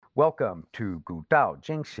Welcome to Gu Dao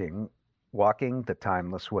Jingxing, Walking the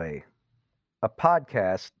Timeless Way, a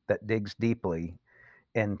podcast that digs deeply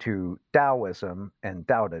into Taoism and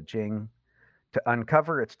Tao Te Ching to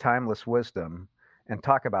uncover its timeless wisdom and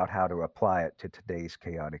talk about how to apply it to today's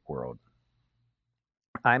chaotic world.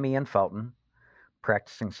 I'm Ian Felton,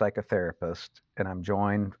 practicing psychotherapist, and I'm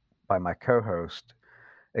joined by my co host,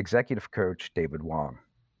 executive coach David Wong.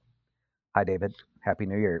 Hi, David. Happy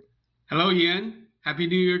New Year. Hello, Ian. Happy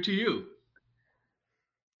New Year to you.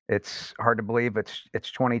 It's hard to believe it's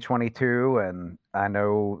 2022, and I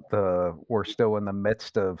know we're still in the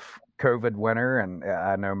midst of COVID winter, and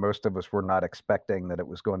I know most of us were not expecting that it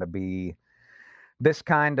was going to be this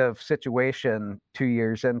kind of situation 2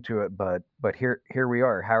 years into it, but here we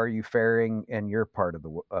are. How are you faring in your part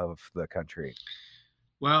of the country?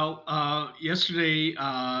 Well, yesterday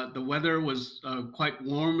the weather was quite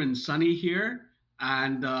warm and sunny here,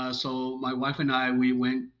 and so my wife and I we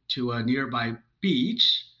went to a nearby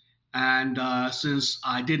beach. And since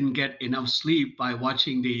I didn't get enough sleep by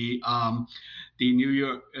watching the New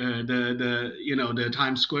York the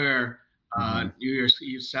Times Square Hmm. New Year's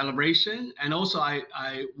Eve celebration, and also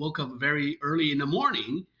I woke up very early in the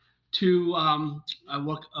morning to I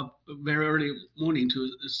woke up very early morning to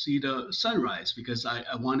see the sunrise because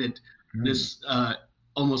I wanted this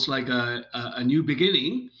almost like a new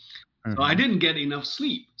beginning. So I Hmm. didn't get enough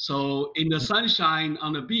sleep. So in the sunshine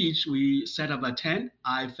on the beach, we set up a tent.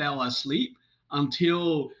 I fell asleep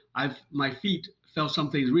until my feet felt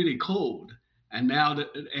something really cold. And now the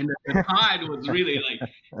tide was really like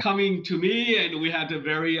coming to me, and we had to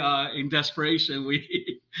very in desperation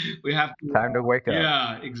we have to Time to wake up.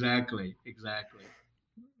 yeah, exactly.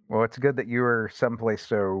 Well, it's good that you were someplace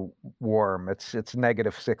so warm. It's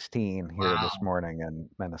 -16 here this Wow. morning in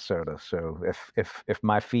Minnesota. So if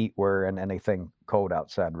my feet were in anything cold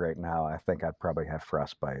outside right now, I think I'd probably have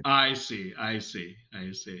frostbite. I see.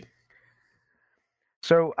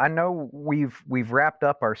 So I know we've wrapped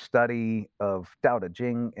up our study of Tao Te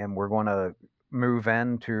Ching, and we're going to move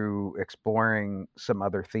into exploring some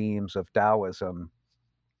other themes of Taoism,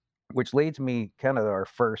 which leads me kind of to our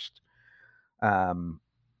first um,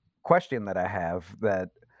 question that I have. That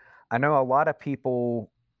I know a lot of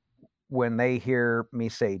people, when they hear me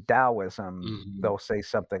say Taoism, Hmm. they'll say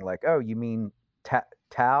something like, "Oh, you mean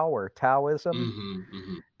Tao or Taoism?"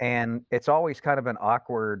 Hmm. And it's always kind of an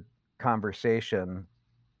awkward conversation.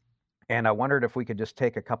 And I wondered if we could just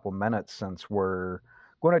take a couple minutes, since we're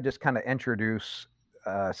going to just kind of introduce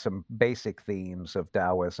some basic themes of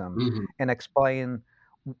Taoism Hmm. and explain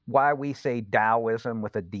why we say Taoism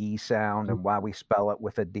with a D sound and why we spell it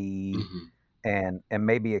with a D, Hmm. and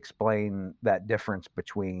maybe explain that difference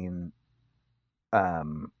between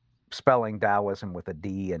um, spelling Taoism with a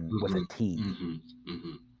D and with a Hmm. T. Hmm.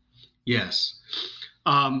 Hmm. Yes.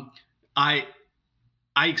 Um, I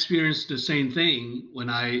I experienced the same thing when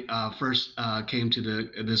I first came to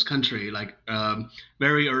this country. Like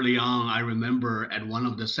very early on, I remember at one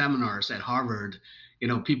of the seminars at Harvard,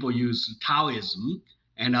 people use Taoism,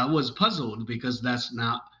 and I was puzzled because that's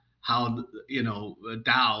not how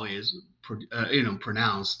Tao is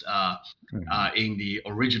pronounced Mhm. in the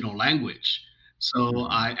original language. So Mhm.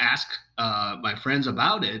 I asked my friends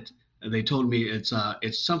about it. And they told me it's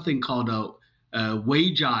something called a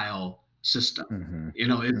Weijia system. Mhm.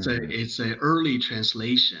 Mhm. It's a early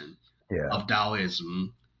translation Yeah. of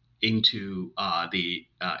Taoism into the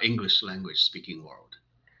English language speaking world.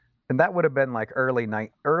 And that would have been like early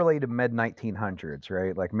to mid 1900s,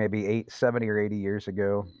 right? Like maybe 70 or 80 years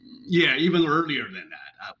ago, Yeah, even earlier than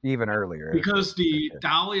that, even earlier. Okay. because the Okay.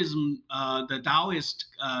 Taoism, the Taoist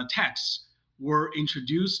texts were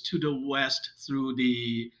introduced to the West through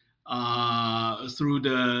the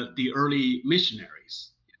early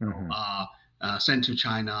missionaries, Mhm. sent to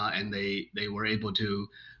China, and they were able to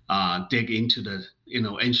dig into the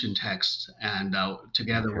ancient texts, and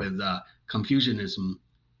together Okay. with Confucianism,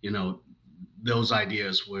 you know those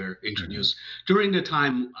ideas were Mhm. introduced during the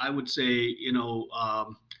time. I would say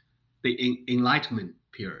the Enlightenment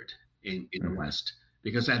period in the Mhm. West,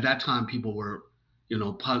 because at that time people were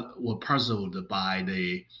were puzzled by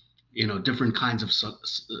the different kinds of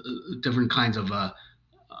different kinds of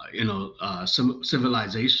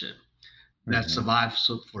civilization that Mhm. survived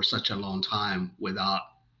for such a long time without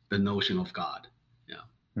the notion of God. Yeah.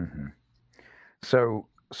 Mhm. So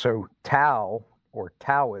Tao or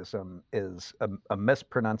Taoism is a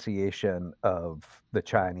mispronunciation of the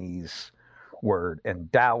Chinese word, and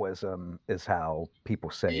Taoism is how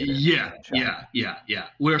people say it Yeah, in yeah, China. yeah, yeah.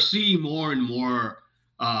 We're seeing more and more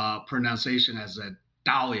pronunciation as a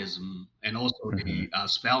Taoism, and also Mhm. the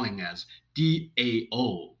spelling as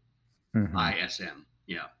Daoism. Mhm.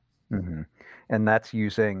 Yeah. Hmm. And that's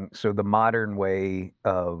using, so the modern way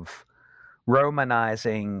of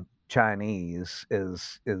Romanizing Chinese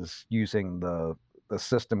is using the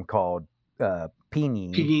system called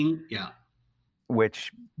pinyin, Pinyin, yeah.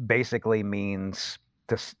 which basically means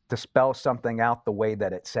to spell something out the way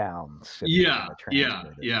that it sounds if you were going Yeah, to yeah,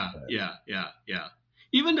 translate it. yeah, But, yeah, yeah, yeah.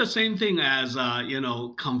 Even the same thing as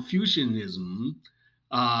Confucianism.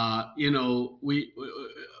 We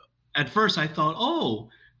at first I thought, oh,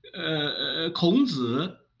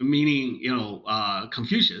 Kongzi, meaning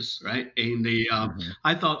Confucius, right? In the mhm.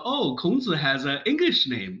 I thought, oh, Kongzi has an English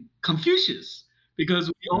name, Confucius, because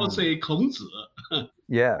we all Mm. say Kongzi.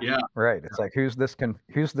 Yeah, Yeah, right. It's like who's this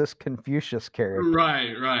Confucius character?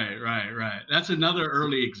 right, right, right, right. That's another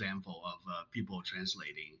early example of people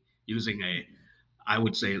translating using I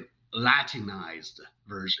would say, Latinized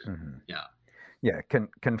version. Hmm. Yeah, Yeah,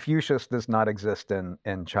 Confucius does not exist in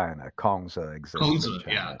China. Kongzi exists in Kongzi.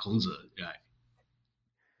 Yeah, China. Kongzi. Yeah,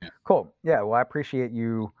 yeah. Cool. Yeah, well, I appreciate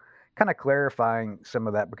you kind of clarifying some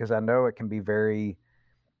of that because I know it can be very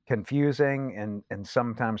confusing and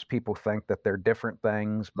sometimes people think that they're different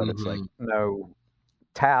things, but it's like Hmm. no,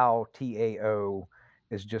 Tao, Tao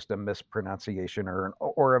is just a mispronunciation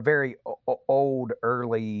or a very old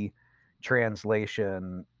early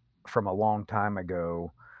translation from a long time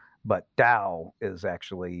ago, but Tao is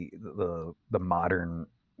actually the modern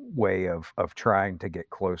way of trying to get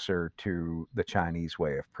closer to the Chinese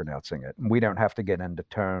way of pronouncing it. We don't have to get into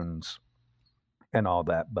tones and all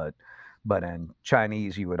that, but in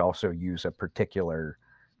Chinese you would also use a particular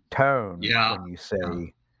tone Yeah, when you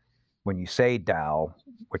yeah. say Dao,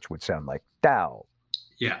 which would sound like Dao.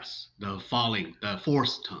 Yes, the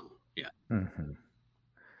fourth tone. Yeah. Hmm.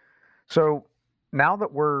 So now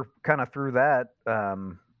that we're kind of through that,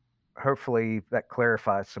 hopefully that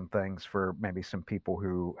clarifies some things for maybe some people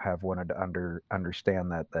who have wanted to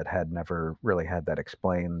understand that had never really had that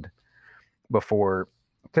explained before.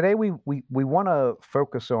 Today we want to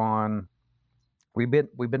focus on we've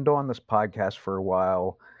been doing this podcast for a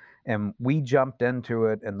while, and we jumped into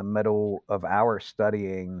it in the middle of our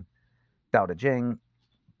studying Tao Te Ching,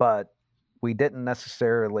 but we didn't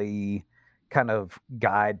necessarily kind of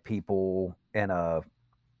guide people in a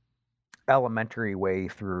elementary way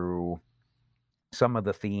through some of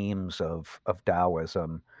the themes of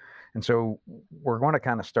Taoism. And so we're going to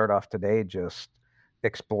kind of start off today just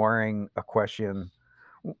exploring a question: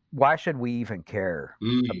 why should we even care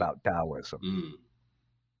Mm, about Taoism? mm.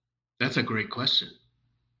 That's a great question.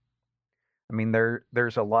 I mean,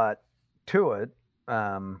 there's a lot to it,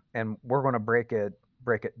 and we're going to break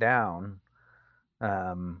it down.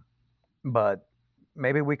 Um, but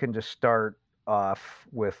maybe we can just start off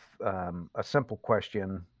with a simple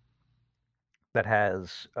question that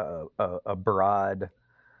has a broad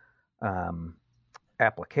um,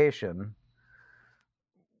 application.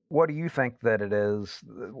 What do you think that it is?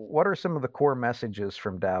 What are some of the core messages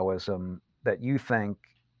from Taoism that you think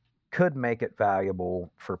could make it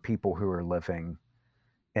valuable for people who are living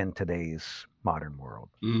in today's modern world?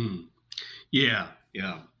 Mm. Yeah,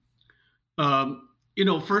 yeah.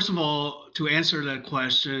 First of all, to answer that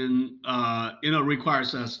question,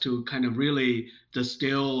 requires us to kind of really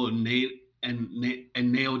distill and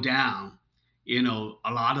nail down,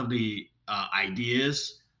 a lot of the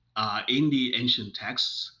ideas in the ancient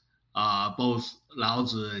texts, both Lao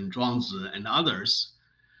Tzu and Zhuangzi and others.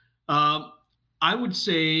 Uh, I would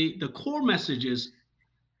say the core messages,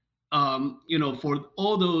 for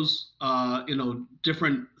all those,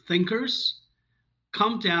 different thinkers,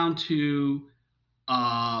 come down to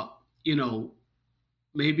uh, you know,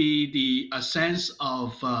 maybe the a sense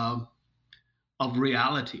of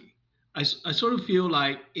reality. I sort of feel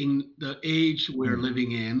like in the age we're Mm.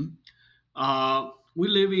 living in, we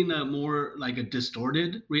live in a more like a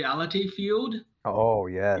distorted reality field. Oh,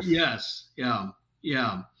 yes. Yes, yeah,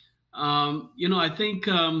 yeah. I think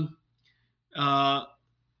uh,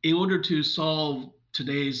 in order to solve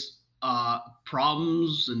today's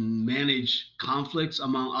problems and manage conflicts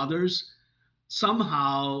among others,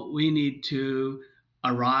 somehow we need to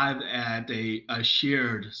arrive at a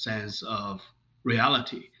shared sense of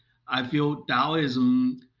reality. I feel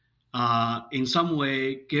Taoism, in some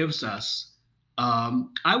way, gives us,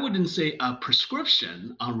 I wouldn't say a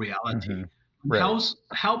prescription on reality, Hmm. Right.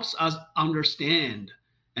 helps us understand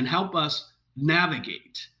and help us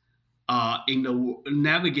navigate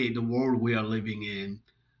navigate the world we are living in,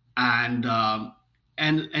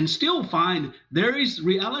 and still find there is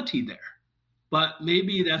reality there, but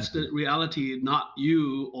maybe that's Hmm. the reality not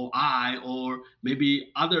you or I or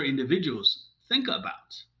maybe other individuals think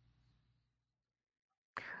about.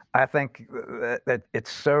 I think that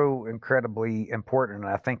it's so incredibly important.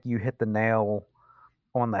 And I think you hit the nail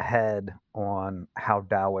on the head on how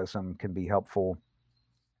Taoism can be helpful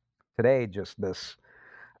today. Just this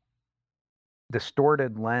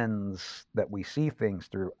distorted lens that we see things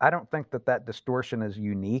through. I don't think that that distortion is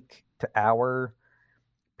unique to our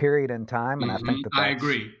period in time, and I think that I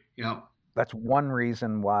agree. Yeah. that's one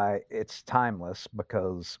reason why it's timeless,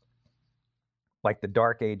 because like the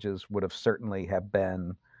Dark Ages would have certainly have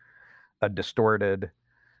been a distorted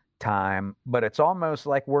time, but it's almost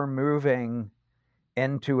like we're moving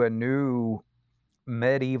into a new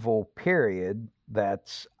medieval period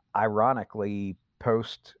that's ironically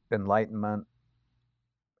post Enlightenment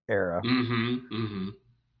era. Hmm.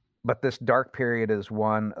 But this dark period is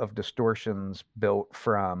one of distortions built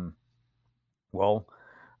from, well,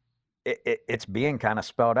 it's being kind of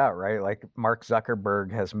spelled out, right? Like Mark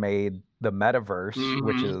Zuckerberg has made the metaverse,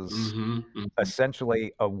 which Hmm. is Hmm.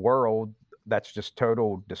 essentially a world that's just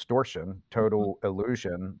total distortion, total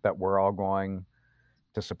illusion that we're all going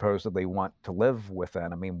to supposedly want to live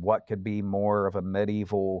within. I mean, what could be more of a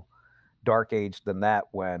medieval dark age than that,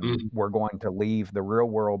 when Hmm. we're going to leave the real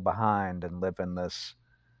world behind and live in this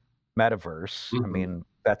metaverse? I Hmm. mean,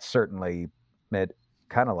 that's certainly mid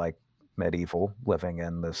kind of like medieval, living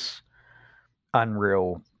in this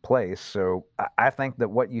unreal place. So I think that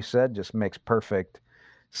what you said just makes perfect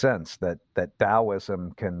sense, that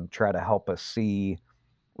Taoism can try to help us see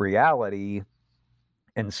reality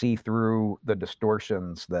and see through the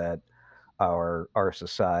distortions that our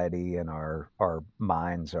society and our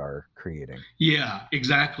minds are creating. Yeah,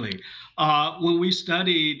 exactly. When we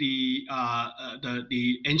study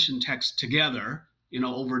the ancient texts together,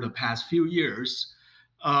 over the past few years,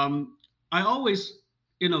 um, I always,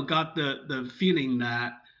 got the feeling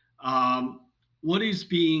that um, what is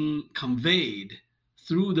being conveyed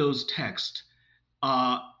through those texts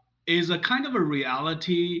uh, is a kind of a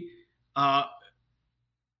reality. Uh,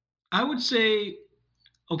 I would say,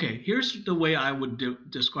 okay, here's the way I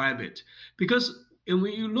would describe it. Because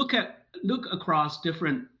when you look across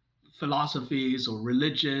different philosophies or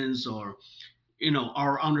religions, or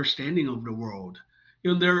our understanding of the world,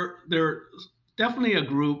 there's definitely a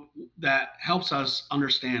group that helps us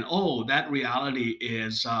understand, oh, that reality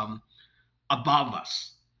is above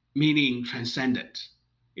us, meaning transcendent.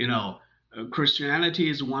 You know, Christianity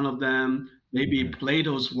is one of them. Maybe Mhm,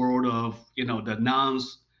 Plato's world of the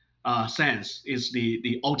noun's sense is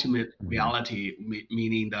the ultimate mhm, reality,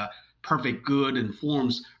 meaning the perfect good and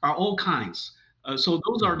forms are all kinds. So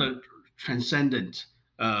those are mhm, the transcendent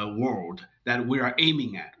world that we are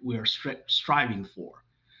aiming at, we are striving for.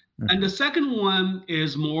 And the mhm, second one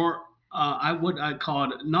is more, I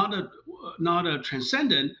call it not a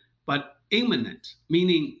transcendent, but immanent,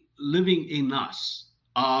 meaning living in us,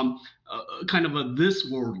 kind of a this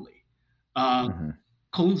worldly. Uh, mhm,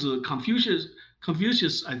 Kongzi,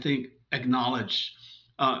 Confucius, I think, acknowledged.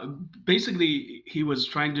 Uh, Basically, he was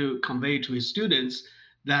trying to convey to his students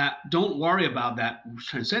that don't worry about that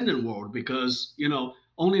transcendent world, because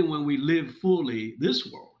only when we live fully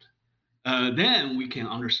this world, then we can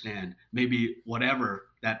understand maybe whatever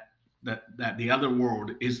that the other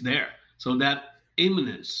world is there. So that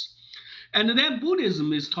immanence, and then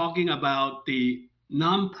Buddhism is talking about the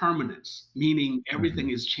non-permanence, meaning everything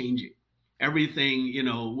mhm, is changing. Everything,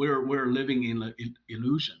 we're living in an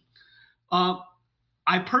illusion. Uh,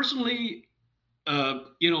 I personally,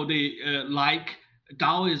 the like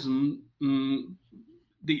Taoism,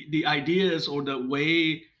 the ideas or the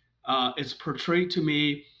way it's portrayed to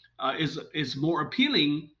me is more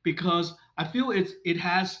appealing, because I feel it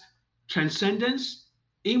has transcendence,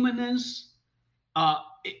 immanence, uh,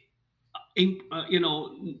 in,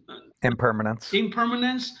 impermanence.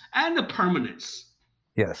 impermanence, and the permanence,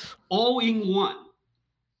 Yes. all in one.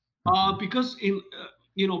 Mhm, Because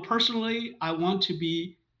personally, I want to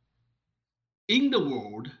be in the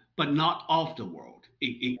world, but not of the world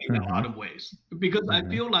in a lot mhm, of ways. Because I mhm,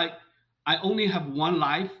 feel like I only have one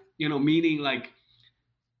life, meaning like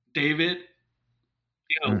David,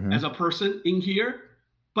 as mhm, a person in here,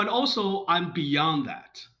 but also I'm beyond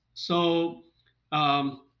that. So,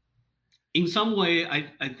 um, in some way,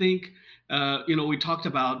 I think, we talked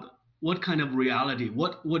about what kind of reality,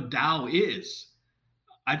 what Tao is.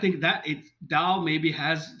 I think that Tao maybe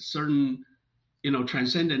has certain,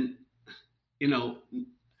 transcendent, you know,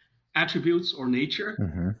 attributes or nature.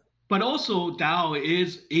 mhm, But also, Tao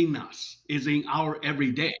is in us, is in our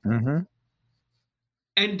everyday, mhm,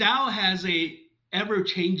 and Tao has a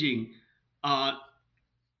ever-changing uh,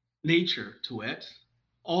 nature to it.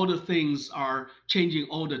 All the things are changing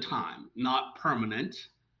all the time, not permanent.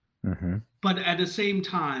 Mm-hmm. But at the same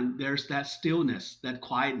time, there's that stillness, that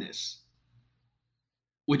quietness,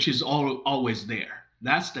 which is always there.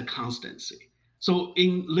 That's the constancy. So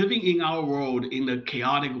in living in our world, in the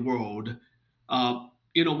chaotic world,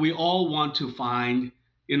 we all want to find,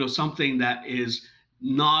 something that is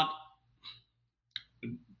not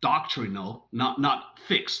doctrinal, not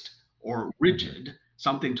fixed or Mm-hmm. rigid,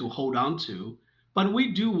 something to hold on to. But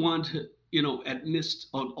we do want to, amidst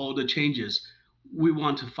all the changes, we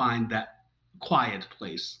want to find that quiet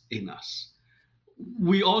place in us.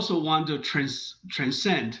 We also want to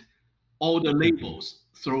transcend all the Mm-hmm. labels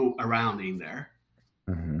thrown around in there.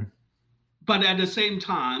 Mm-hmm. But at the same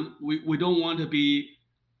time, we don't want to be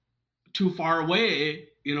too far away,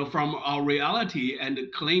 from our reality and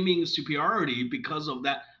claiming superiority because of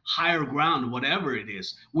that higher ground, whatever it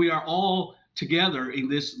is. We are all together in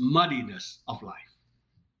this muddiness of life.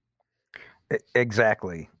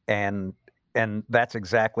 Exactly. And that's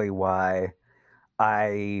exactly why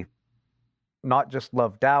I not just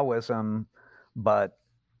love Taoism, but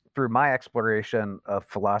through my exploration of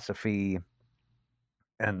philosophy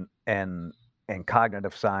and and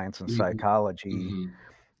cognitive science and Mhm, psychology, mhm,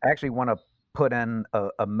 I actually want to put in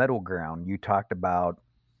a middle ground. You talked about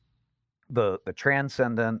the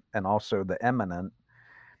transcendent and also the immanent,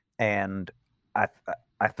 and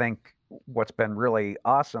I think what's been really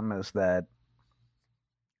awesome is that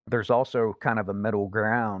there's also kind of a middle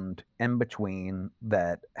ground in between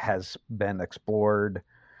that has been explored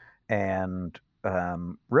and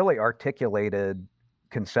really articulated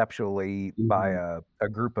conceptually by mhm, a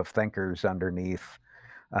group of thinkers underneath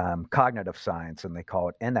cognitive science, and they call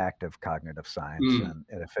it inactive cognitive science. mm, And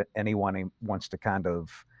if anyone wants to kind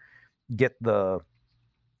of get the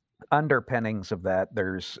underpinnings of that,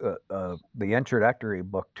 there's the introductory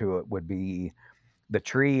book to it would be The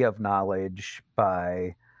Tree of Knowledge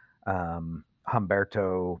by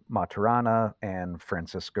Humberto Maturana and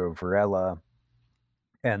Francisco Varela,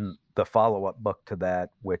 and the follow-up book to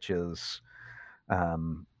that, which is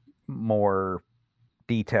um, more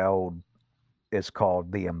detailed, is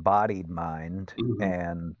called The Embodied Mind, mhm.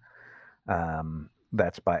 and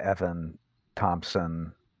that's by Evan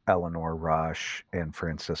Thompson, Eleanor Roche, and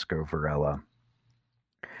Francisco Varela.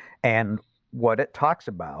 And what it talks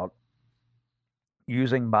about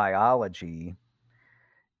using biology,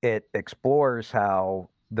 it explores how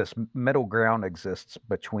this middle ground exists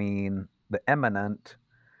between the immanent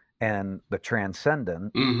and the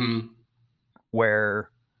transcendent, Mhm,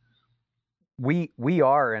 where we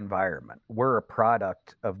are environment. We're a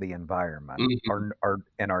product of the environment. mhm,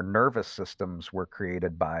 Our nervous systems were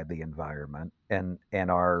created by the environment and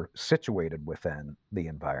are situated within the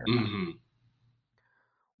environment. mhm,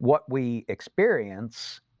 What we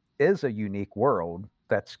experience is a unique world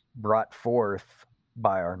that's brought forth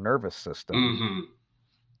by our nervous system, mhm.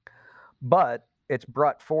 but it's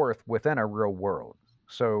brought forth within a real world.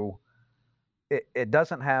 So it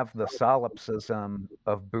doesn't have the solipsism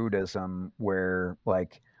of Buddhism where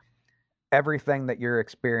like everything that you're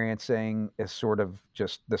experiencing is sort of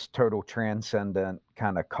just this total transcendent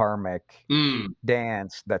kind of karmic Mm,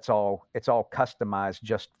 dance that's all it's all customized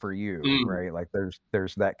just for you, mm, right? Like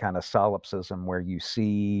there's that kind of solipsism where you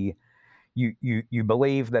see you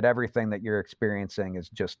believe that everything that you're experiencing is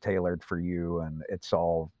just tailored for you, and it's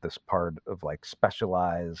all this part of like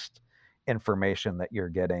specialized information that you're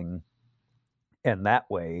getting in that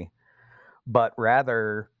way. But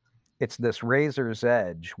rather it's this razor's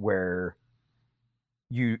edge where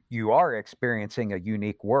you are experiencing a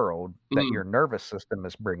unique world that mm. your nervous system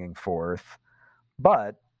is bringing forth,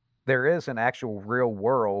 but there is an actual real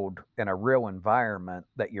world and a real environment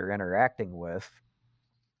that you're interacting with,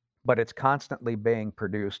 but it's constantly being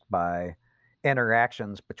produced by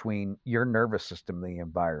interactions between your nervous system and the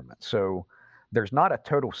environment. So there's not a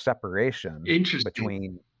total separation Interesting.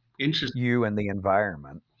 between Interesting. you and the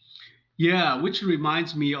environment. Yeah, which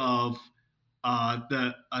reminds me of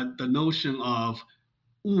the notion of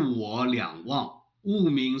物我两忘. 物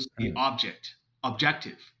means the Mm,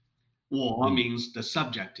 objective. 我 mm, means the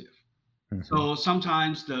subjective. mhm, So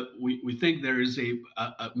sometimes we think there is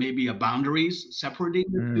maybe a boundaries separating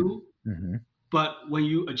the mm, two, mhm. but when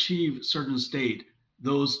you achieve certain state,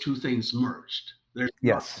 those two things merged. There's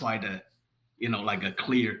not Yes, quite a, like a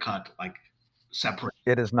clear cut like separate.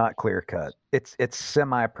 it is not clear cut. It's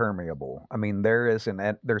semi-permeable. I mean, there's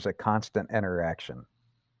a constant interaction.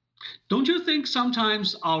 Don't you think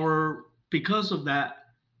sometimes our because of that,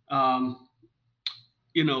 um,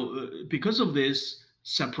 because of this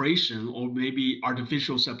separation or maybe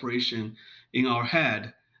artificial separation in our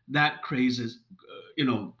head, that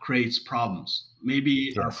creates problems.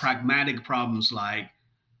 Maybe Yes. pragmatic problems like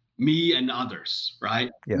me and others,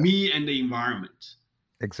 right? Yes, Me and the environment.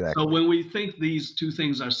 So exactly. when we think these two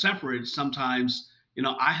things are separate, sometimes,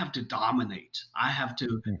 I have to dominate. I have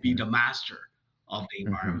to be Hmm. the master of the Hmm.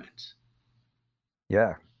 environment.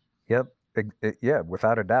 Yeah. Yep. Yeah,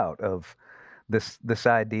 without a doubt of this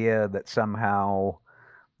idea that somehow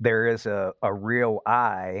there is a real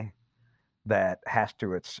I that has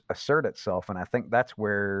to assert itself, and I think that's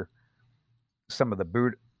where some of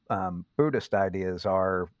the Buddhist ideas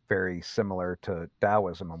are very similar to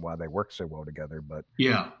Taoism and why they work so well together. But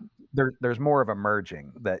Yeah. there's more of a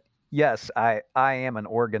merging that yes, I am an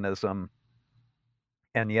organism,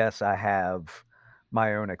 and yes, I have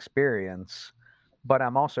my own experience, but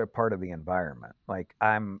I'm also part of the environment. Like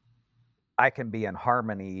I can be in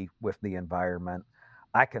harmony with the environment.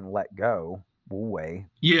 I can let go, wu wei,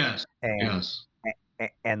 Yes. and Yes.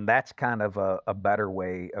 and that's kind of a better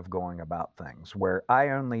way of going about things, where I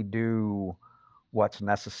only do what's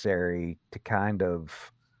necessary to kind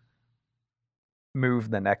of move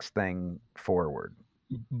the next thing forward,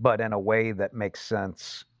 but in a way that makes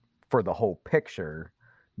sense for the whole picture,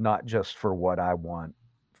 not just for what I want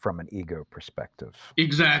from an ego perspective.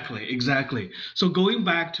 Exactly, exactly. So going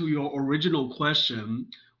back to your original question,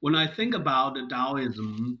 when I think about the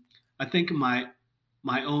Taoism, I think my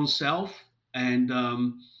own self, and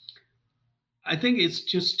I think it's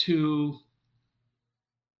just to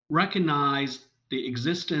recognize the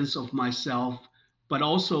existence of myself, but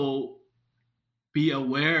also be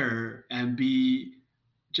aware and be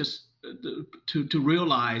just to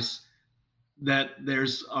realize that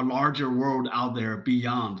there's a larger world out there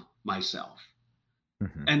beyond myself.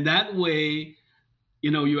 Mhm. And that way,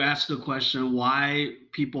 you ask the question why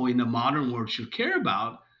people in the modern world should care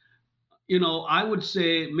about. I would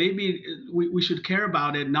say maybe we should care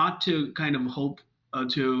about it not to kind of hope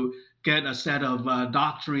to get a set of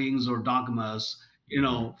doctrines or dogmas,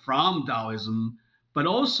 Mhm. from Taoism, but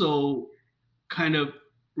also kind of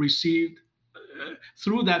receive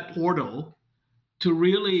through that portal to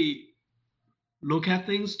really look at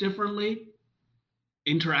things differently,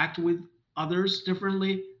 interact with others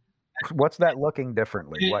differently, What's that looking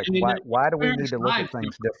differently? Like, and why do we need experience to look life at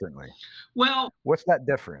things differently. differently? Well, What's that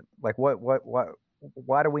different? Like,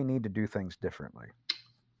 why do we need to do things differently?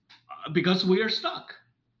 because we are stuck.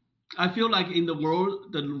 I feel like in the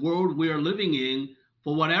world we are living in,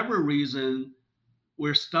 for whatever reason,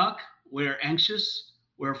 we're stuck, we're anxious,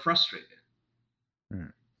 we're frustrated. Hmm.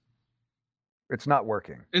 It's not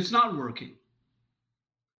working. It's not working.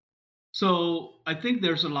 So I think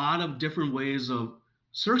there's a lot of different ways of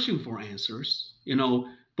searching for answers,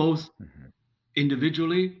 both Mhm.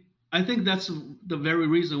 individually. I think that's the very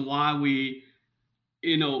reason why we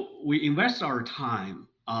invest our time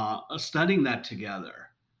studying that together.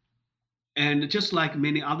 And just like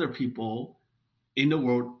many other people in the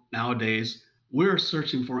world nowadays, we're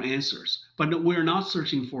searching for answers, but we're not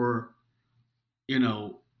searching for, you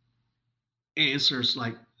know, answers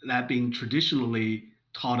like that being traditionally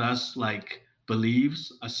taught us, like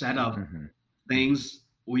beliefs, a set of Mhm. Mhm. things.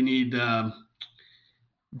 We need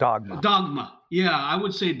Dogma. dogma. Yeah, I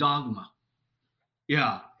would say dogma.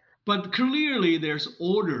 Yeah. But clearly there's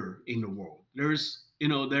order in the world. There's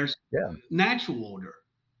Yeah. natural order.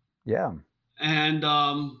 Yeah. And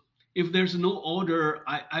if there's no order,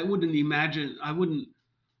 I wouldn't imagine, I wouldn't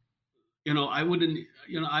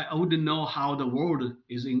know how the world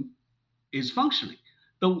is functioning.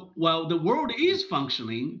 The world is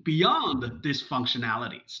functioning beyond Mhm.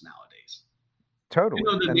 dysfunctionalities nowadays. Totally,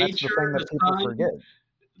 The and that's the nature, thing that the people sun, forget.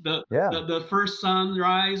 the, Yeah. the first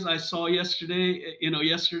sunrise I saw yesterday,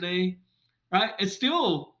 right? It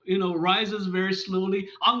still, rises very slowly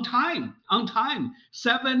on time,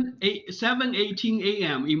 7:18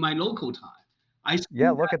 a.m. in my local time. I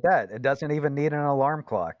Yeah, see look at that. It doesn't even need an alarm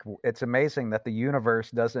clock. It's amazing that the universe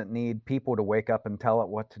doesn't need people to wake up and tell it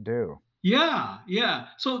what to do. Yeah, yeah.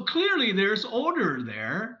 So clearly there's order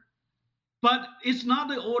there, but it's not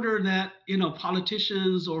the order that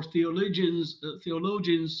politicians or theologians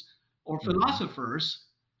or Mhm. philosophers,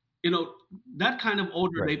 you know, that kind of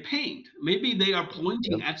order they Right. paint. Maybe they are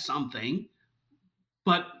pointing Yep. at something,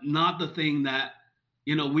 but not the thing that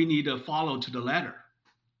we need to follow to the letter.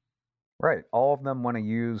 Right. All of them wanna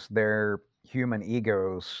use their human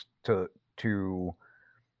egos to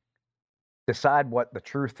decide what the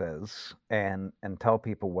truth is and tell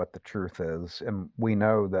people what the truth is, and we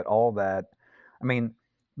know that all that I mean,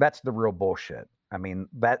 that's the real bullshit. I mean,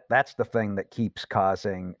 that's the thing that keeps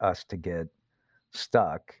causing us to get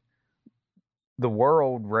stuck. The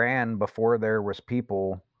world ran before there was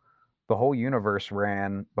people. The whole universe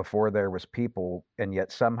ran before there was people, and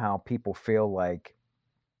yet somehow people feel like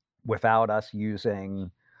without us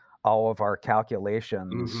using all of our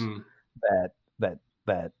calculations Mm-hmm. that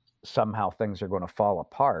that somehow things are going to fall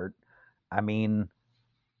apart. I mean,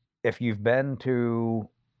 if you've been to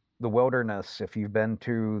the wilderness, if you've been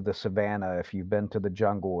to the savannah, if you've been to the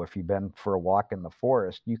jungle, if you've been for a walk in the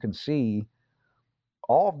forest, you can see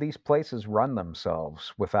all of these places run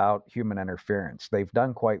themselves without human interference. They've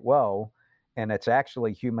done quite well, and it's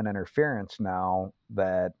actually human interference now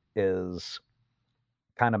that is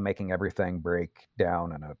kind of making everything break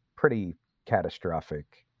down in a pretty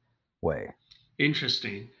catastrophic way.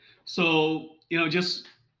 Interesting. So, just,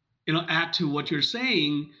 add to what you're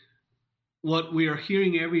saying, what we are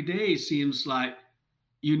hearing every day seems like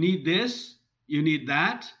you need this, you need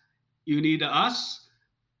that, you need us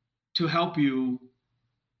to help you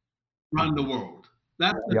run the Mhm. world.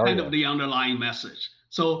 That's the Yeah, oh, kind yeah. of the underlying message.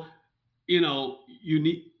 So, you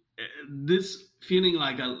need this feeling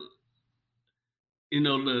like the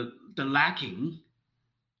lacking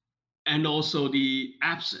and also the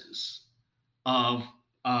absence of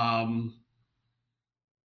um,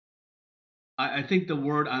 I think the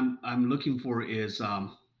word I'm looking for is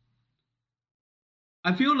I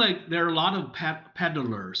feel like there are a lot of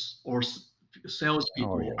peddlers or Oh,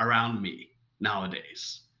 salespeople yeah. around me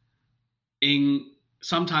nowadays. In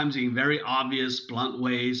sometimes in very obvious, blunt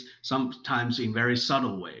ways, sometimes in very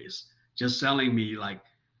subtle ways, just selling me like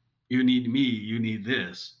you need me, you need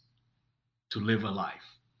this to live a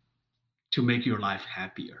life, to make your life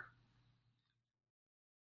happier.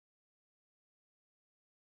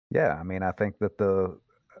 Yeah, I mean, I think that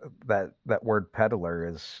that word peddler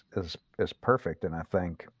is perfect, and I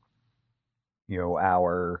think,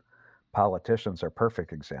 our politicians are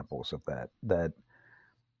perfect examples of that. That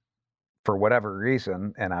for whatever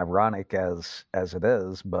reason, and ironic as it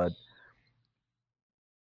is, but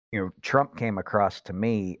Trump came across to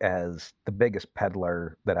me as the biggest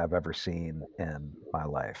peddler that I've ever seen in my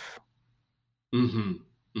life. Mm-hmm.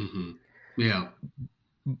 Mm-hmm. Yeah.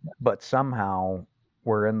 But somehow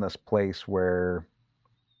we're in this place where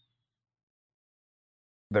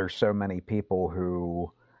there's so many people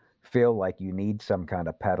who feel like you need some kind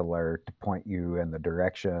of peddler to point you in the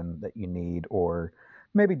direction that you need, or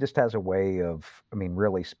maybe just has a way of, I mean,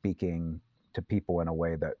 really speaking to people in a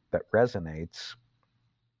way that resonates,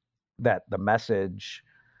 that the message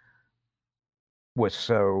was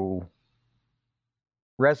so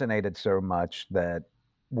resonated so much that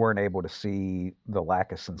weren't able to see the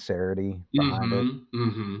lack of sincerity behind it. Mm-hmm.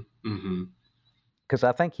 Mm-hmm. Mm-hmm. Because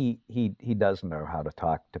I think he does know how to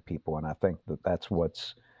talk to people, and I think that that's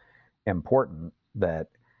what's important, that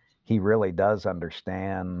he really does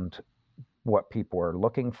understand what people are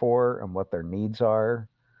looking for and what their needs are,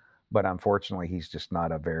 but unfortunately, he's just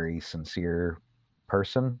not a very sincere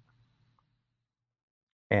person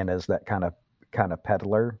and is that kind of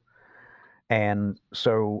peddler. And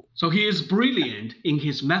so, So he is brilliant in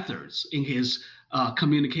his methods, in his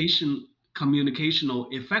communicational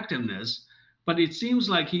effectiveness, but it seems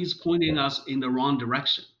like he's pointing yeah, us in the wrong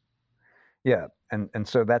direction. yeah, and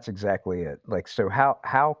so that's exactly it. Like, so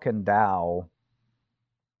how can Tao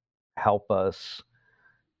help us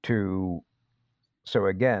to, so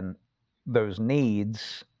again, those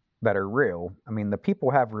needs that are real, I mean, the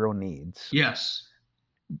people have real needs, Yes.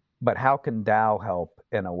 but how can Tao help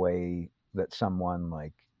in a way that someone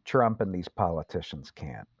like Trump and these politicians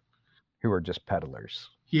can't, who are just peddlers?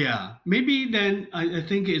 Yeah. Maybe then I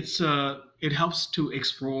think it helps to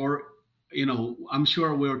explore. I'm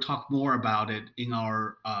sure we'll talk more about it in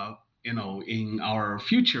our in our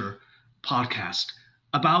future podcast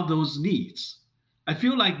about those needs. I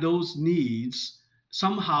feel like those needs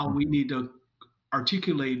somehow we Mhm. need to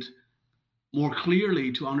articulate more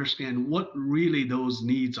clearly to understand what really those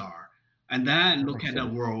needs are, and then That look makes at the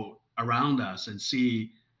sense. world around us and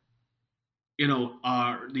see,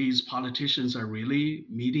 are these politicians are really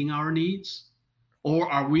meeting our needs, or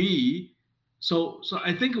are we? So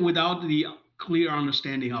I think without the clear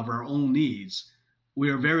understanding of our own needs, we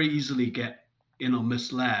are very easily get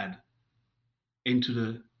misled into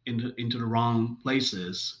the wrong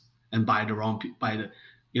places and by the wrong by the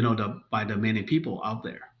by the many people out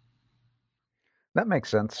there. That makes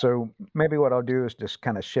sense. So maybe what I'll do is just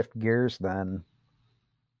kind of shift gears then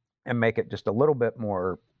and make it just a little bit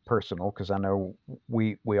more personal, because I know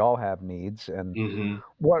we all have needs. And Hmm.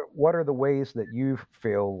 what are the ways that you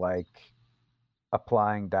feel like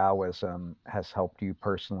applying Taoism has helped you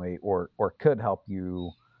personally, or could help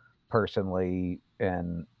you personally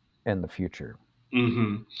in the future?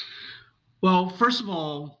 Hmm. Well, first of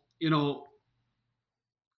all,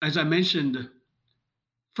 as I mentioned,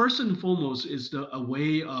 first and foremost is a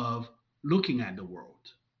way of looking at the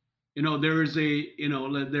world. There is a,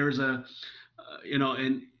 there's a,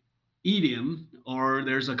 and idiom, or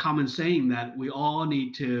there's a common saying that we all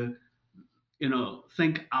need to,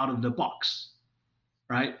 think out of the box,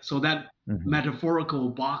 right? So that Hmm. metaphorical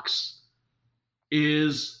box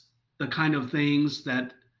is the kind of things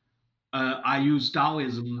that I use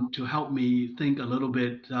Taoism to help me think a little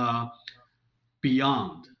bit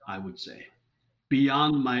beyond, I would say,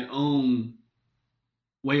 beyond my own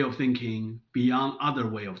way of thinking, beyond other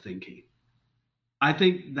way of thinking. I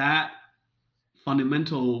think that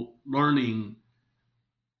fundamental learning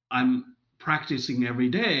I'm practicing every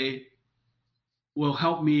day will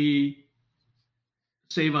help me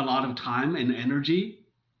save a lot of time and energy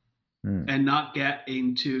Mm. and not get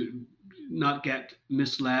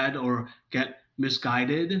misled or get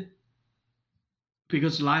misguided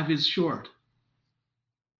because life is short.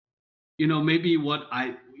 Maybe what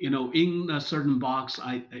in a certain box,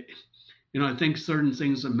 I think certain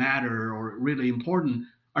things that matter or really important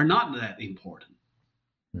are not that important.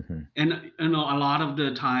 Hmm. And a lot of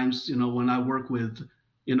the times, when I work with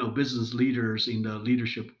business leaders in the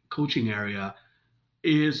leadership coaching area,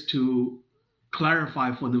 is to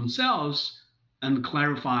clarify for themselves and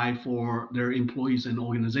clarify for their employees and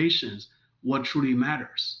organizations what truly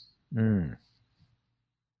matters. Mm.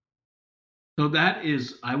 So that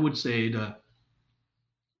is, I would say, the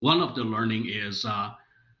one of the learning is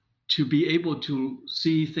to be able to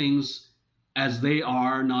see things as they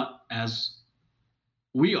are, not as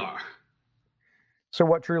we are. So,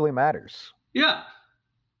 what truly matters? Yeah.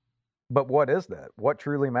 But what is that? What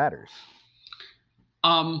truly matters?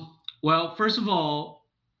 Well, first of all,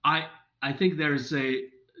 I I think there's a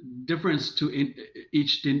difference to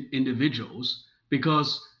each individuals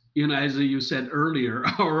because as you said earlier,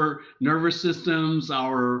 our nervous systems,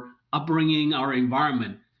 our upbringing, our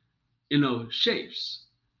environment, shapes.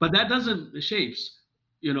 But that doesn't shapes,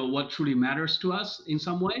 what truly matters to us in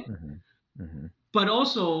some way. Hmm. Hmm. But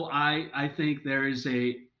also, I think there is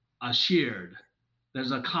a shared,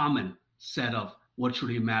 there's a common set of what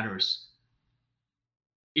truly matters,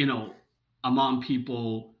 you know, among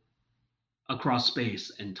people across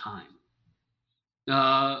space and time.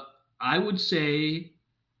 Uh, I would say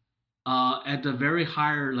at the very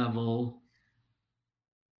higher level,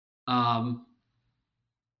 um,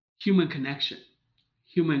 human connection,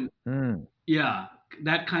 human, Mm. yeah,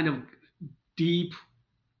 that kind of deep,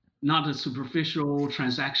 not a superficial,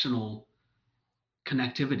 transactional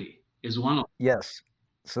connectivity is one of. Yes.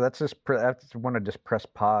 So that's just. I just want to just press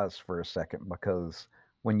pause for a second because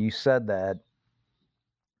when you said that,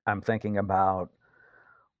 I'm thinking about,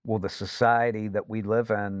 well, the society that we live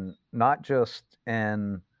in, not just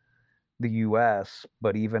in the US,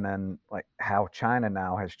 but even in like how China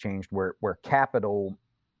now has changed, where capital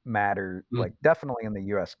matter, like Mm, definitely in the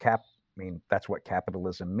US, I mean, that's what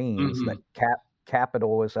capitalism means, that mhm,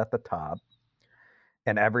 capital is at the top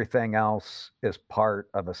and everything else is part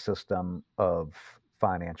of a system of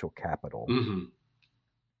financial capital. mhm,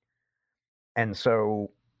 And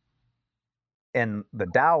so in the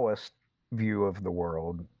Taoist view of the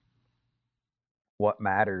world, what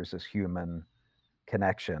matters is human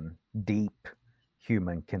connection, deep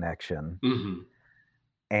human connection. mhm.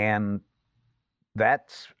 And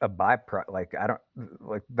that's a byproduct. Like, I don't,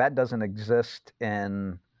 like, that doesn't exist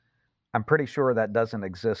in, I'm pretty sure that doesn't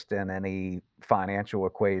exist in any financial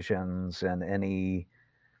equations and any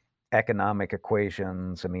economic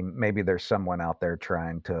equations. I mean, maybe there's someone out there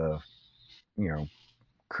trying to, you know,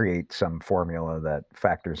 create some formula that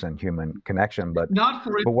factors in human connection. Not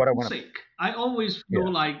for its But what I own want to, sake. I always yeah.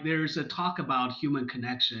 feel like there's a talk about human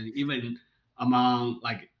connection, even among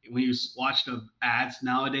like when you watch the ads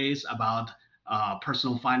nowadays about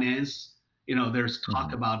personal finance. There's talk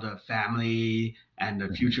Hmm. about the family and the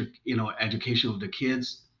Hmm. future, education of the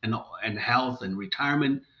kids and health and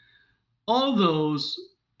retirement. All those,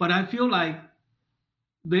 but I feel like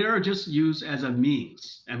they are just used as a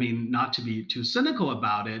means. I mean, not to be too cynical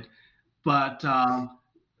about it, but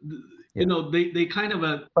Yeah. they kind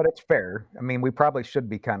of But it's fair. I mean, we probably should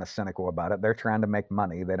be kind of cynical about it. They're trying to make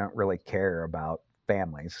money. They don't really care about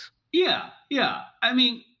families. yeah, yeah. I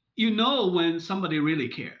mean, when somebody really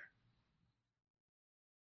care.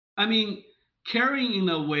 I mean, caring in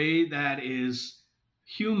a way that is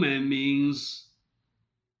human means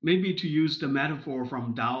maybe to use the metaphor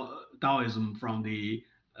from Taoism from the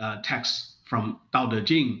text from Tao Te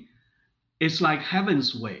Ching. It's like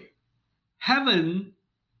heaven's way. Heaven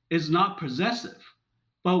is not possessive,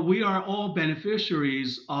 but we are all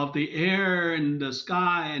beneficiaries of the air and the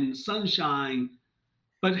sky and sunshine.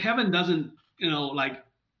 But heaven doesn't, like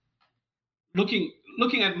looking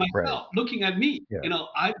at Right. myself, looking at me. Yeah.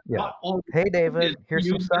 I Yeah. brought all Hey, this David, to here's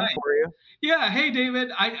you some sun guys. for you. Yeah, hey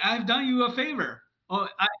David, I've done you a favor. Oh,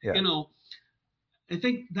 Yeah. I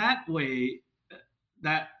think that way,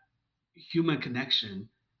 that human connection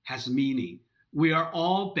has meaning. We are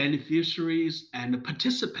all beneficiaries and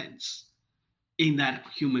participants in that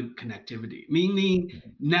human connectivity, meaning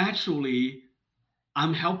naturally,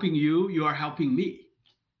 I'm helping you, you are helping me,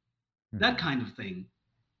 that Mhm. kind of thing.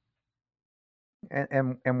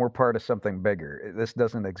 And we're part of something bigger. This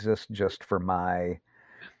doesn't exist just for my,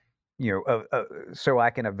 so I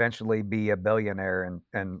can eventually be a billionaire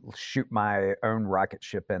and shoot my own rocket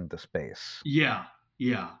ship into space. Yeah,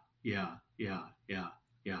 yeah, yeah, yeah, yeah,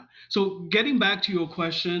 yeah. So getting back to your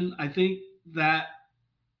question, I think that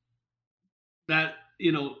that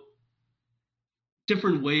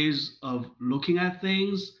different ways of looking at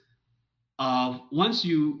things. Once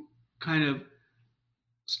you kind of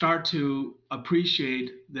start to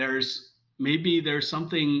appreciate there's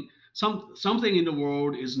something in the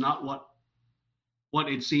world is not what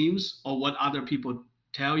it seems or what other people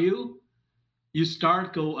tell you. You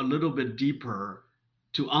start go a little bit deeper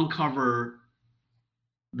to uncover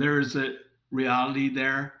there's a reality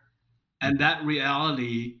there, and Mhm. that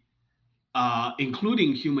reality,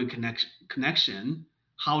 including human connection,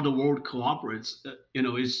 how the world cooperates,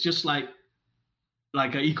 it's just like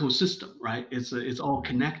an ecosystem, right? It's all Mhm.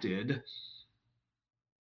 connected.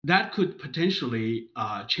 That could potentially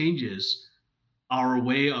changes our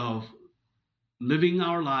way of living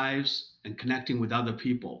our lives and connecting with other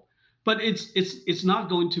people. But it's not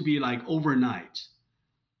going to be like overnight,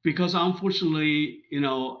 because unfortunately,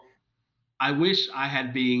 I wish I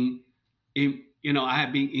had been I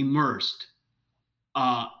had been immersed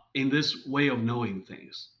in this way of knowing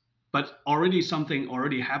things, but already something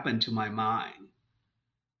already happened to my mind.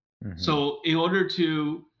 Mhm. So in order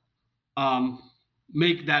to um,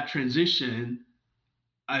 make that transition,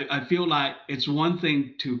 I feel like it's one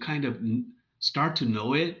thing to kind of start to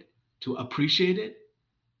know it, to appreciate it,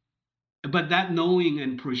 but that knowing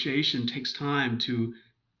and appreciation takes time to,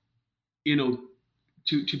 you know,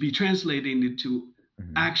 to be translated into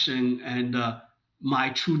Mhm. action and my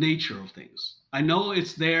true nature of things. I know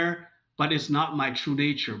it's there, but it's not my true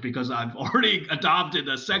nature because I've already adopted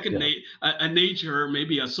a Yeah. a nature,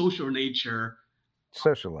 maybe a social nature.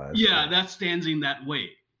 Socialized, Yeah, yeah. that stands in that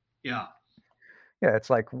way. Yeah, Yeah, it's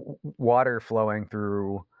like water flowing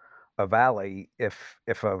through a valley. If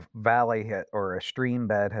a valley or a stream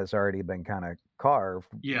bed has already been kind of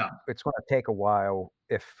carved, yeah, it's going to take a while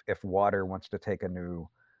if water wants to take a new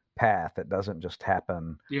path. It doesn't just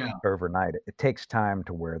happen yeah. overnight. It takes time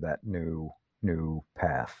to wear that new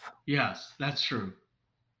path. Yes, that's true.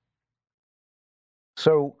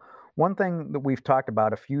 So one thing that we've talked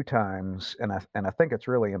about a few times, and I think it's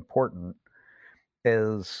really important,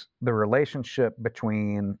 is the relationship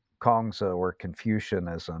between Kongzi or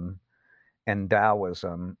Confucianism and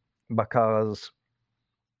Taoism, because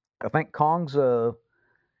I think Kongzi,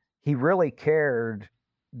 he really cared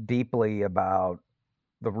deeply about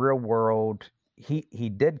the real world. He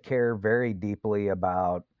did care very deeply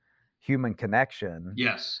about human connection,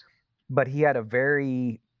 Yes, but he had a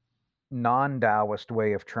very non-Taoist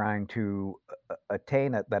way of trying to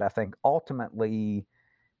attain it that I think ultimately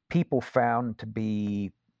people found to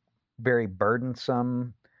be very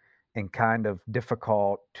burdensome and kind of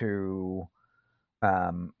difficult to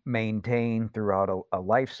maintain throughout a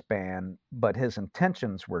lifespan, but his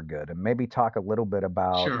intentions were good. And maybe talk a little bit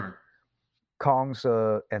about sure.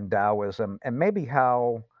 Kongzi and Taoism and maybe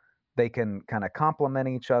how they can kind of complement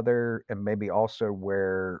each other, and maybe also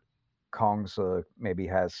where Kongzi maybe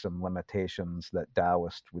has some limitations that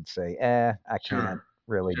Taoists would say, I can't Sure,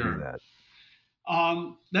 really do sure. that.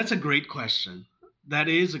 That's a great question. That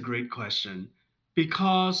is a great question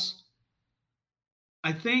because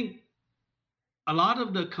I think a lot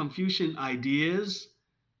of the Confucian ideas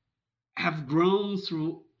have grown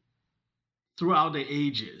throughout the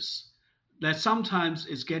ages. That sometimes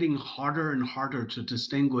it's getting harder and harder to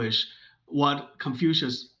distinguish what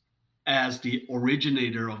Confucius, as the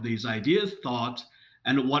originator of these ideas, thought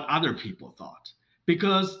and what other people thought.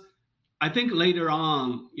 Because I think later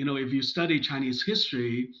on, if you study Chinese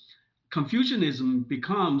history, Confucianism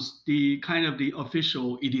becomes the kind of the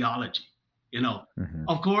official ideology. You know, Hmm.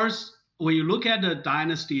 of course, when you look at the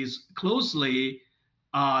dynasties closely,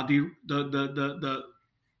 the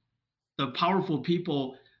powerful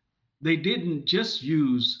people, they didn't just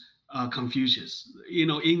use Confucius.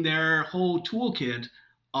 In their whole toolkit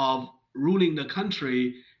of ruling the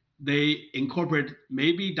country, they incorporate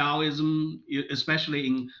maybe Taoism, especially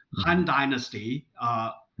in Han Hmm. Dynasty.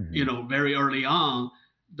 Hmm. Very early on,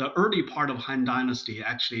 the early part of Han Dynasty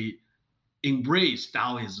actually embraced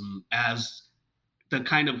Taoism as the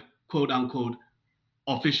kind of quote unquote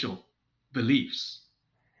official. beliefs.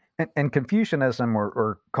 And Confucianism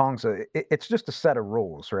or Kongzi, it's just a set of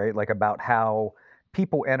rules, right? Like about how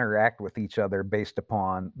people interact with each other based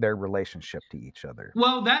upon their relationship to each other.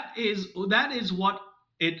 Well, that is what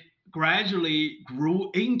it gradually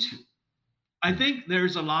grew into. I Mm, think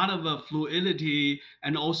there's a lot of fluidity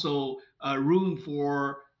and also room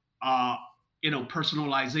for uh,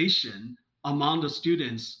 personalization among the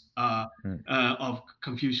students mm. of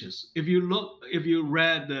Confucius. If you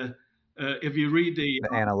read the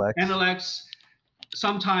The Analects. Analects,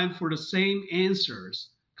 sometimes for the same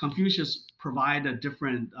answers, Confucius provide a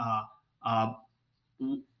different uh,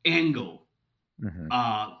 angle Hmm.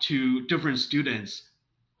 to different students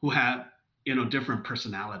who have different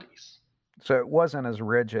personalities. So it wasn't as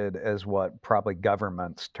rigid as what probably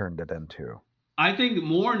governments turned it into. I think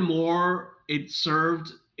more and more it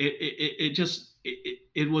served.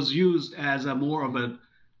 It was used as a more of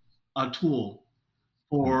a tool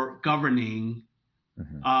Mm, for governing,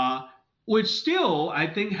 mhm, uh, which still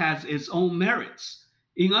I think has its own merits.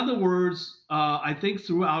 In other words, I think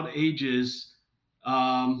throughout ages,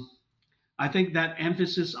 um, I think that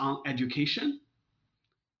emphasis on education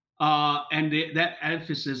and that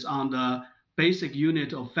emphasis on the basic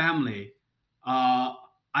unit of family, uh,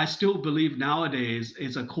 I still believe nowadays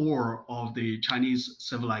is a core of the Chinese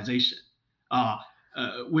civilization, uh,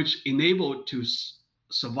 which enabled to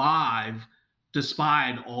survive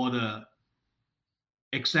despite all the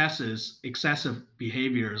excessive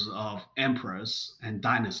behaviors of emperors and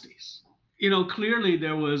dynasties. Clearly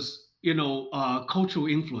there was, cultural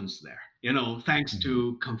influence there, thanks mhm,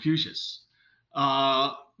 to Confucius.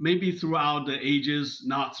 Maybe throughout the ages,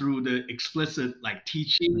 not through the explicit like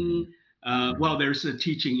mhm, teaching. Well, mhm, there's a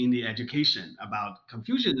teaching in the education about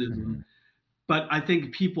Confucianism, mhm, but I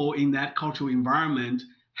think people in that cultural environment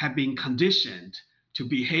have been conditioned to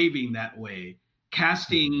behaving that way,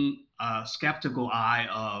 mhm, casting a skeptical eye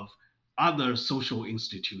of other social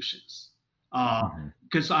institutions. mhm,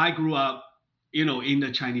 Because I grew up, in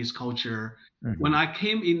the Chinese culture. When mhm, I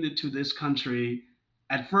came into this country,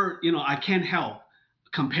 at first, I can't help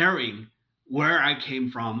comparing where I came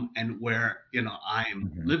from and where I am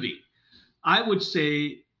mhm, living. I would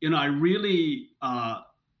say, I really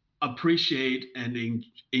appreciate and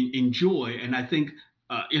enjoy. And I think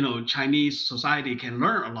Chinese society can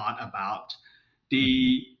learn a lot about mhm,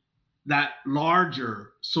 the that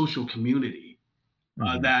larger social community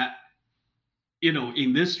mhm. that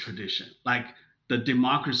in this tradition, like the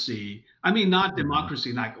democracy. I mean, not Mhm.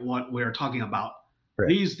 democracy like what we're talking about Right,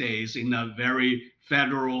 these days in a very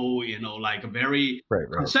federal, like a very right,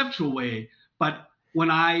 right. conceptual way. But when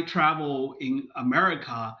I travel in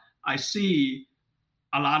America, I see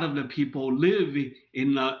a lot of the people live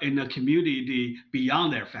in a community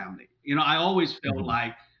beyond their family. I always felt Mhm.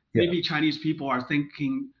 like Yeah. maybe Chinese people are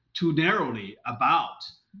thinking too narrowly about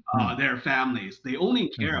Mm, their families. They only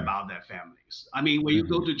care mhm, about their families. I mean, when you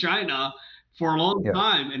go mhm. to China for a long Yeah,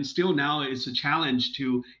 time, and still now it's a challenge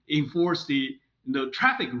to enforce the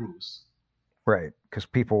traffic rules. right. Because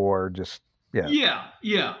people are just, yeah, Yeah,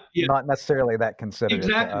 yeah, yeah. not necessarily that considerate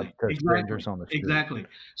Exactly, to exactly, strangers on the street. exactly.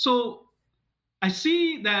 So I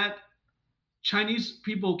see that Chinese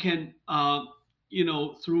people can,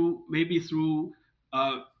 through,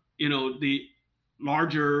 uh, the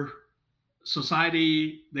larger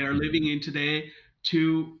society they're living Mhm, in today,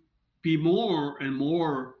 to be more and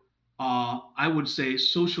more, I would say,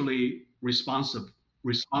 socially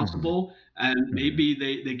mhm, responsible, and mhm, maybe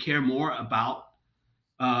they care more about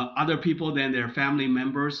other people than their family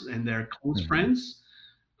members and their close mhm, friends.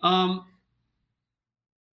 Um,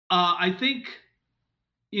 I think,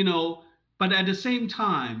 you know, but at the same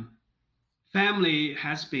time, family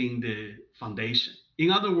has been the foundation.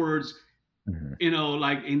 In other words, mhm,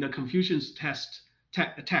 like in the Confucian's text,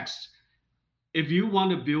 if you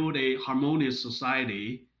want to build a harmonious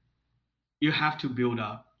society, you have to build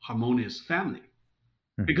a harmonious family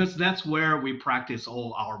mhm. because that's where we practice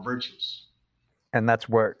all our virtues. And that's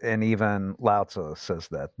where, and even Lao Tzu says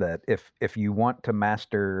that if you want to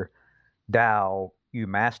master Tao, you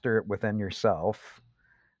master it within yourself,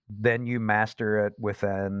 then you master it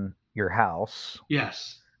within your house,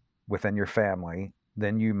 Yes. within your family,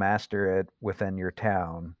 then you master it within your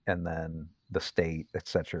town, and then the state,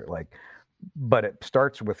 etc. Like, but it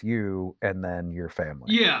starts with you and then your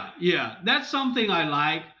family. Yeah, yeah. That's something I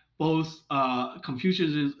like both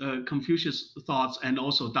Confucius thoughts and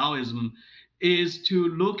also Taoism is to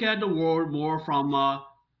look at the world more from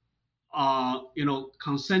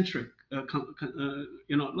concentric,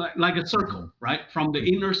 like a circle, Mhm, right? From the mhm,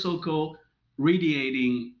 inner circle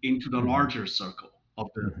radiating into the mhm, larger circle of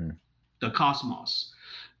the mhm, the cosmos.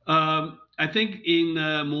 I think in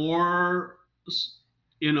a more,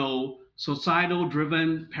 societal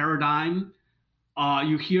driven paradigm,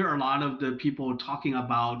 you hear a lot of the people talking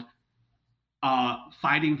about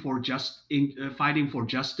fighting for justice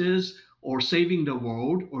or saving the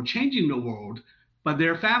world or changing the world, but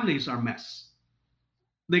their families are mess.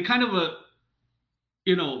 They kind of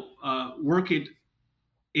work it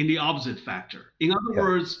in the opposite factor. In other Yeah.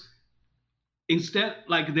 words, instead,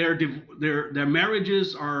 like their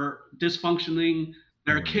marriages are dysfunctioning,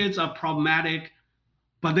 their Mhm. kids are problematic,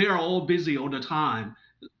 but they are all busy all the time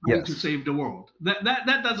trying to Yes. save the world. That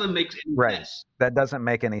doesn't make any Right. sense. That doesn't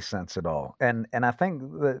make any sense at all. And I think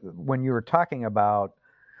that when you were talking about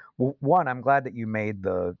one, I'm glad that you made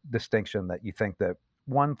the distinction that you think that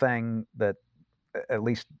one thing that at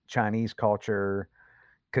least Chinese culture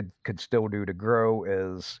could still do to grow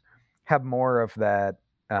is have more of that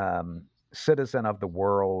citizen of the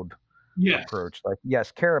world Yes. approach. Like,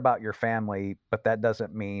 yes, care about your family, but that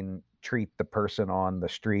doesn't mean treat the person on the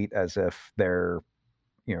street as if they're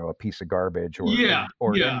a piece of garbage or Yeah.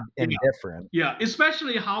 Yeah. Yeah. indifferent. Yeah.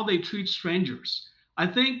 Especially how they treat strangers. I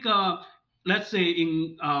think, let's say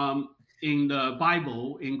in the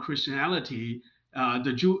Bible, in Christianity,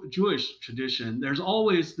 the Jewish tradition, there's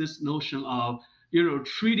always this notion of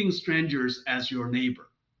treating strangers as your neighbor.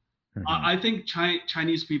 Hmm. I think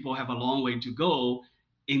Chinese people have a long way to go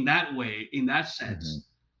in that way, in that Hmm. sense.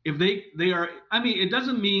 If they are, I mean, it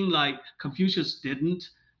doesn't mean like Confucius didn't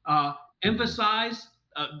Hmm. emphasize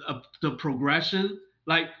the progression.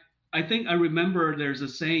 Like I think I remember there's a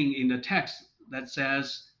saying in the text that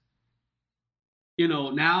says,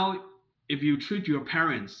 now if you treat your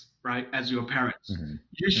parents right as your parents, Hmm.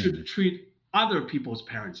 you Hmm. should treat other people's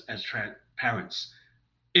parents as parents.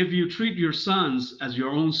 If you treat your sons as your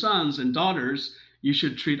own sons and daughters, you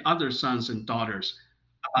should treat other sons and daughters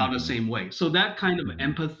about the Hmm. same way. So that kind of Hmm.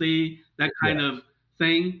 empathy, that Yeah. kind of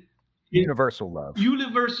thing, it, Universal love.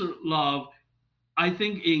 universal love, I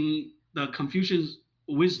think in the Confucian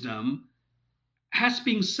wisdom has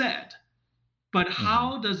been said, but Hmm.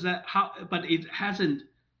 how does that how but it hasn't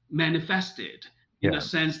manifested in the Yeah.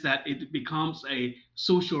 sense that it becomes a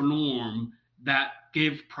social norm that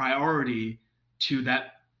give priority to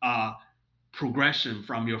that progression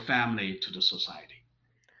from your family to the society.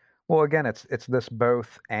 Well, again, it's this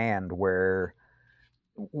both and where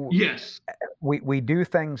w- Yes. we do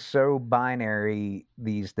things so binary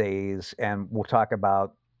these days, and we'll talk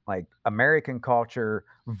about like American culture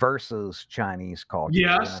versus Chinese culture,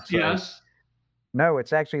 and Yes. it's like Yes. no,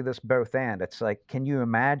 it's actually this both and. It's like, can you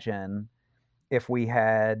imagine if we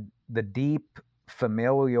had the deep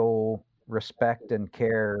familial respect and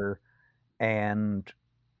care and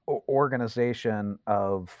organization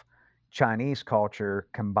of Chinese culture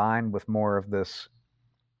combined with more of this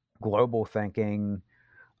global thinking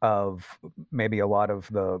of maybe a lot of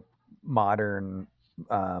the modern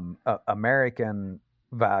American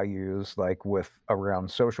values, like with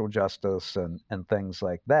around social justice and things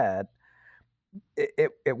like that.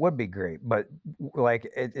 It would be great, but like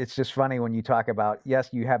it's just funny when you talk about yes,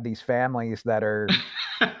 you have these families that are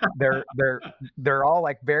they're they're they're all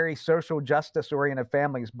like very social justice oriented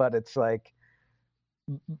families, but it's like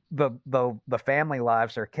the family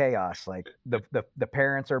lives are chaos. Like the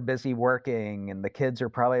parents are busy working, and the kids are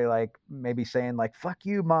probably like maybe saying like "fuck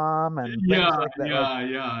you, mom" and things Yeah. like that. Like,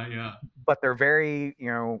 Yeah. Yeah. Yeah. but they're very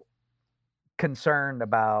concerned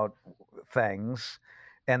about things,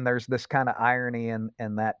 and there's this kind of irony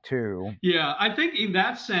in that too. Yeah, I think in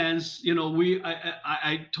that sense,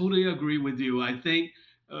 I totally agree with you. I think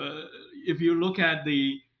uh, if you look at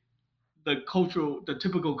the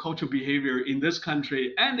typical cultural behavior in this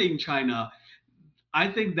country and in China, I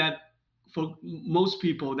think that for most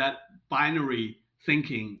people, that binary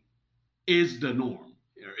thinking is the norm.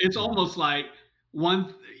 It's Mhm. almost like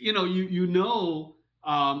one,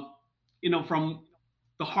 um, from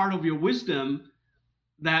the heart of your wisdom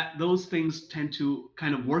that those things tend to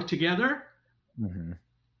kind of work together. Mhm.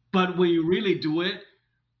 But when you really do it,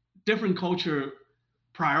 different culture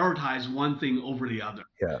prioritize one thing over the other.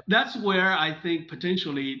 Yeah. That's where I think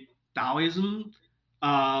potentially Taoism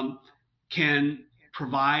um, can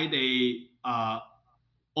provide a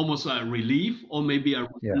almost a relief or maybe a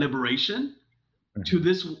Yeah. liberation to Mhm.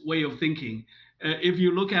 this way of thinking. If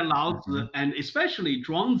you look at Lao Tzu Mhm. and especially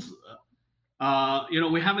Zhuangzi,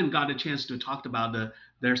 we haven't got a chance to talk about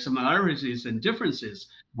their similarities and differences.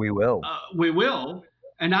 We will. We will.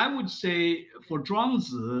 And I would say for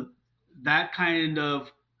Zhuangzi, that kind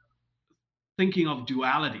of thinking of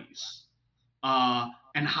dualities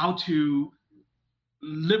and how to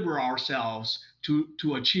liberate ourselves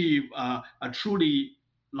to achieve a truly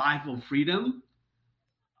life of freedom.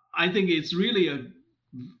 I think it's really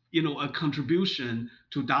a contribution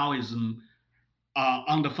to Taoism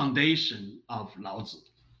on the foundation of Lao Tzu.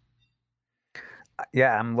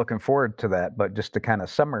 Yeah, I'm looking forward to that. But just to kind of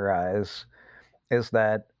summarize, is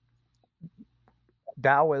that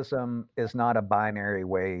Taoism is not a binary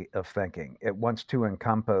way of thinking. It wants to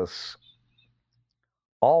encompass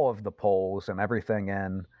all of the poles and everything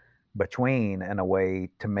in between in a way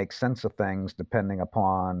to make sense of things depending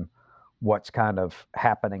upon what's kind of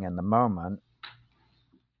happening in the moment,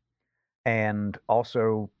 and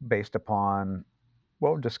also based upon,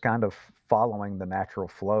 well, just kind of following the natural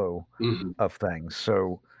flow Mm-hmm. of things.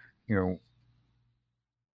 So, you know,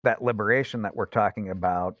 that liberation that we're talking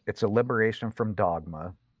about, it's a liberation from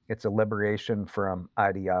dogma, it's a liberation from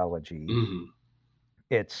ideology. Mm-hmm.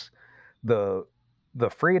 It's the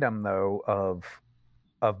freedom though of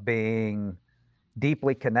being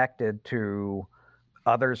deeply connected to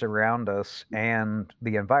others around us and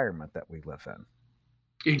the environment that we live in.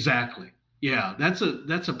 Exactly. Yeah, that's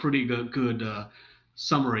a pretty good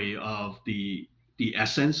summary of the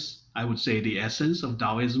essence. I would say the essence of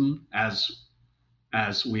Taoism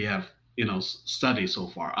as we have studied so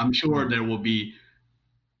far. I'm sure Mhm. there will be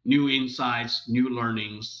new insights, new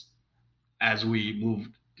learnings as we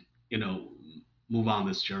you know, move on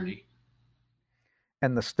this journey.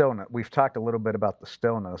 And the stillness, we've talked a little bit about the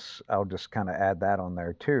stillness. I'll just kind of add that on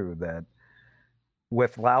there too, that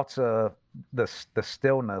with Lao Tzu, the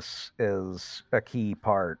stillness is a key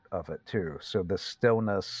part of it too. So the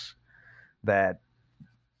stillness that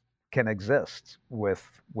can exist with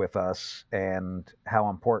us, and how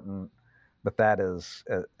important that is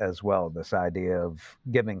as well. This idea of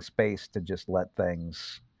giving space to just let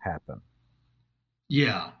things happen.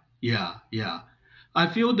 Yeah, yeah. I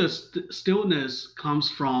feel the stillness comes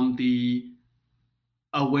from the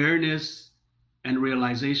awareness and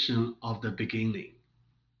realization of the beginning.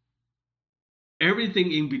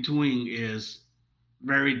 Everything in between is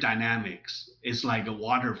very dynamics. It's like a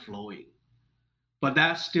water flowing. But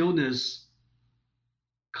that stillness,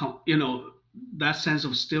 you know, that sense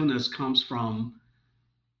of stillness comes from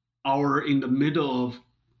our in the middle of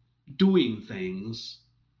doing things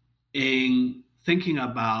and thinking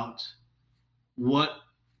about what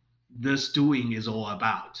this doing is all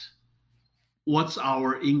about. What's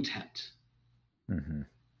our intent? Hmm.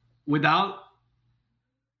 Without,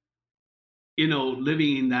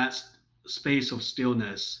 living in that space of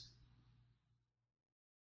stillness,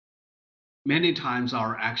 many times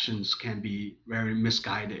our actions can be very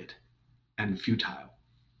misguided and futile.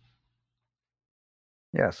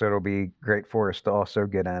 Yeah, so it'll be great for us to also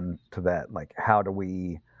get into that. Like, how do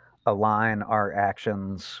we align our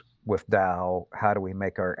actions with Tao? How do we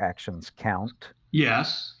make our actions count?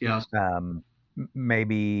 Yes, yes.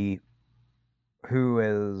 Maybe who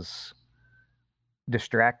is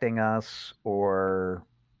distracting us or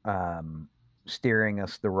steering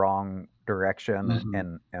us the wrong direction,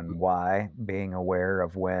 Mhm. and why, being aware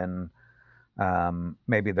of when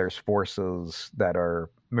maybe there's forces that are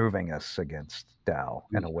moving us against Tao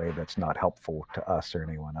in a way that's not helpful to us or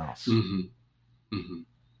anyone else. Mhm. Mhm.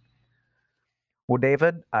 Well,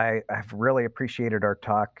 David, I've really appreciated our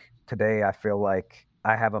talk today. I feel like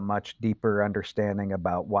I have a much deeper understanding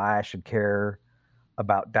about why I should care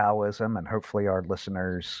about Taoism, and hopefully our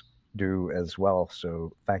listeners do as well.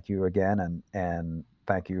 So thank you again, and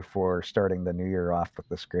thank you for starting the new year off with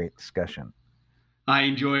this great discussion. I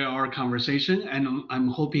enjoy our conversation, and I'm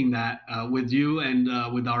hoping that with you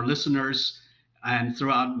and with our listeners, and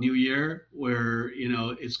throughout New Year, where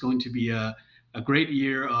it's going to be a great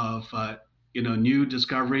year of new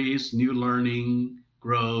discoveries, new learning,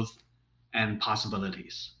 growth, and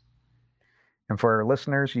possibilities. And for our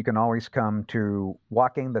listeners, you can always come to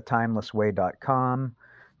walkingthetimelessway.com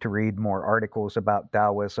to read more articles about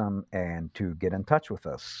Taoism and to get in touch with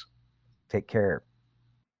us. Take care.